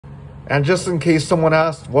And just in case someone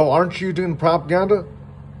asks, well, aren't you doing propaganda?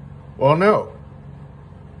 Well, no.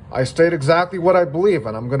 I state exactly what I believe,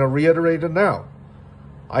 and I'm going to reiterate it now.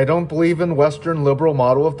 I don't believe in Western liberal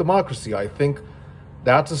model of democracy. I think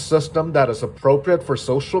that's a system that is appropriate for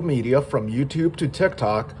social media, from YouTube to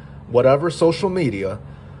TikTok, whatever social media,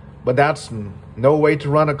 but that's no way to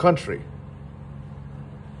run a country.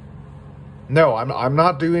 No, I'm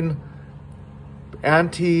not doing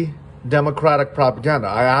anti-democratic propaganda.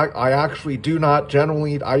 I actually do not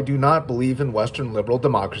believe in Western liberal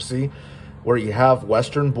democracy, where you have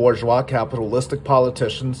Western bourgeois capitalistic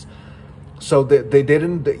politicians. So they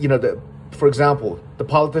didn't, for example, the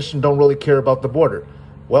politicians don't really care about the border.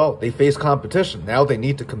 Well, they face competition. Now they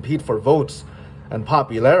need to compete for votes and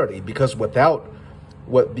popularity, because without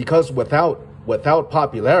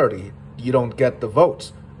popularity, you don't get the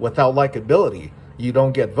votes. Without likability, you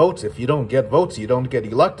don't get votes. If you don't get votes, you don't get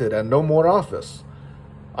elected and no more office.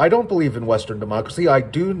 I don't believe in Western democracy. I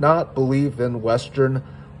do not believe in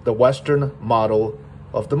the Western model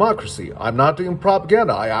of democracy. I'm not doing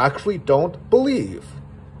propaganda. I actually don't believe.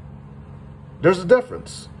 There's a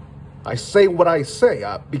difference. I say what I say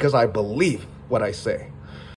because I believe what I say.